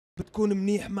بتكون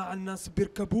منيح مع الناس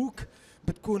بيركبوك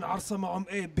بتكون عرصة معهم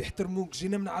بيحترموك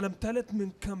جينا من عالم ثالث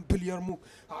من كامب اليرموك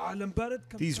عالم بارد.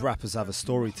 These rappers have a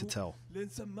story to tell.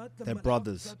 They're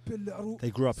brothers.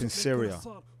 They grew up in Syria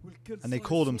and they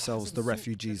call themselves the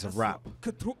refugees of rap.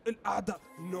 كتروق الأعداء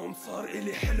نوم صار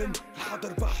إلي حلم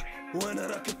حاضر بحر وأنا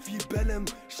راكب في بلم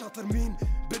شاطر مين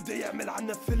بده يعمل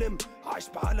عنا فيلم عايش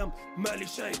بعالم مالي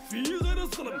شايف فيه غير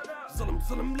الظلم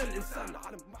ظلم للإنسان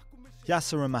عالم.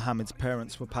 Yaser and Mohamed's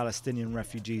parents were Palestinian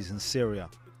refugees in Syria.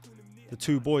 The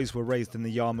two boys were raised in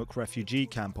the Yarmouk refugee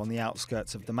camp on the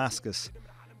outskirts of Damascus.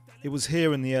 It was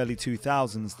here in the early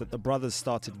 2000s that the brothers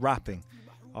started rapping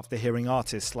after hearing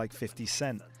artists like 50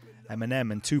 Cent,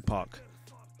 Eminem and Tupac.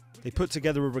 They put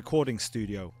together a recording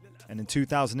studio, and in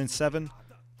 2007,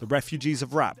 the refugees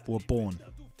of rap were born.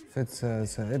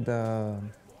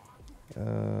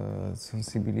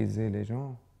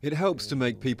 It helps to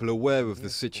make people aware of the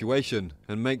situation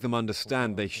and make them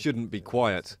understand they shouldn't be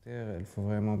quiet.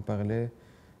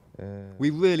 We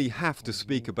really have to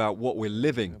speak about what we're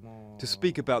living, to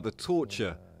speak about the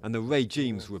torture and the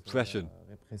regime's repression.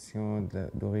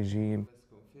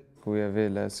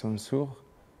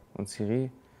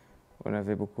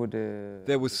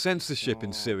 There was censorship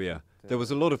in Syria. There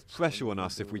was a lot of pressure on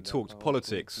us if we talked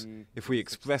politics, if we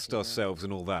expressed ourselves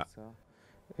and all that.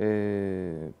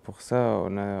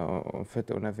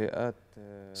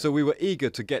 So we were eager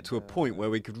to get to a point where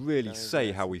we could really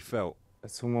say how we felt.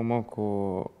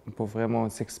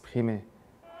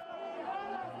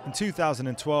 In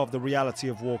 2012, the reality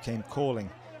of war came calling,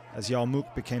 as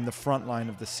Yarmouk became the front line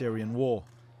of the Syrian war.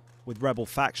 With rebel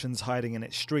factions hiding in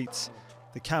its streets,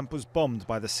 the camp was bombed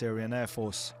by the Syrian Air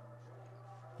Force.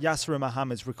 Yaser and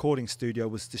Mohamed's recording studio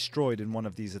was destroyed in one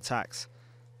of these attacks.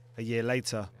 A year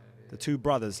later, the two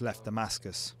brothers left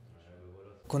Damascus.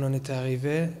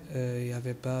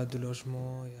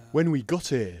 When we got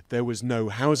here, there was no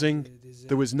housing,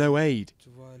 there was no aid.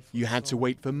 You had to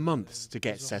wait for months to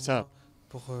get set up.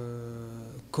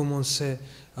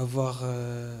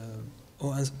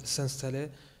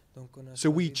 So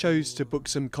we chose to book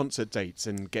some concert dates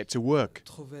and get to work.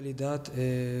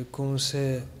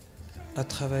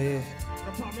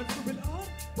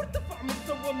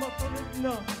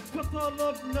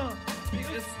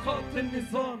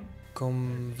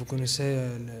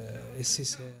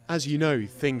 As you know,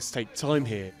 things take time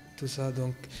here.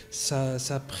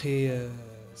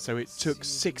 So it took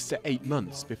 6 to 8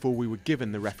 months before we were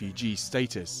given the refugee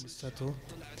status.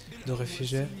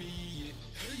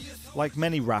 Like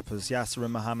many rappers, Yaser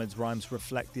and Mohamed's rhymes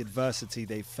reflect the adversity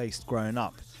they've faced growing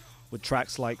up, with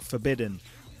tracks like Forbidden,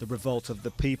 The Revolt of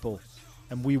the People,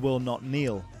 and We Will Not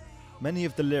Kneel. Many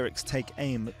of the lyrics take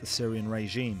aim at the Syrian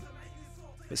regime.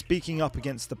 But speaking up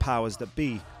against the powers that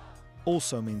be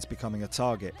also means becoming a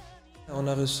target.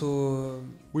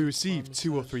 We received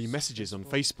 2 or 3 messages on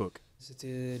Facebook.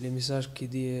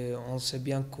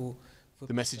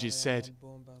 The messages said,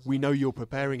 "We know you're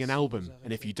preparing an album,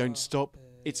 and if you don't stop,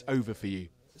 it's over for you.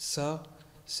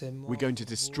 We're going to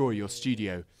destroy your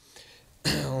studio.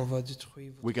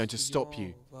 We're going to stop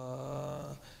you.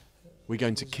 We're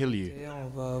going to kill you."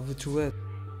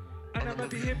 أنا ما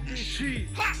بيهمني شي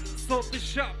صوت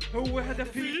الشعب هو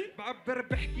هدفي بعبر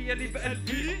بحكي يلي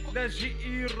بقلبي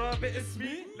لاجئي رابع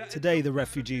اسمي. Today, the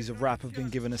refugees of rap have been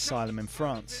given asylum in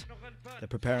France. They're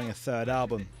preparing a 3rd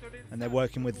album, and they're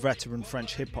working with veteran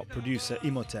French hip-hop producer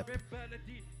Imhotep.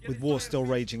 With war still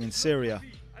raging in Syria,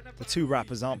 the two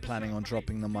rappers aren't planning on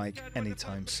dropping the mic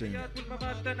anytime soon.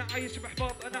 أنا عايش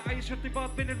بإحباط أنا عايش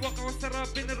ارتباط بين الواقع والسراب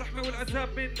بين الرحمة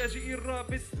والعذاب بين لاجئي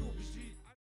الرابس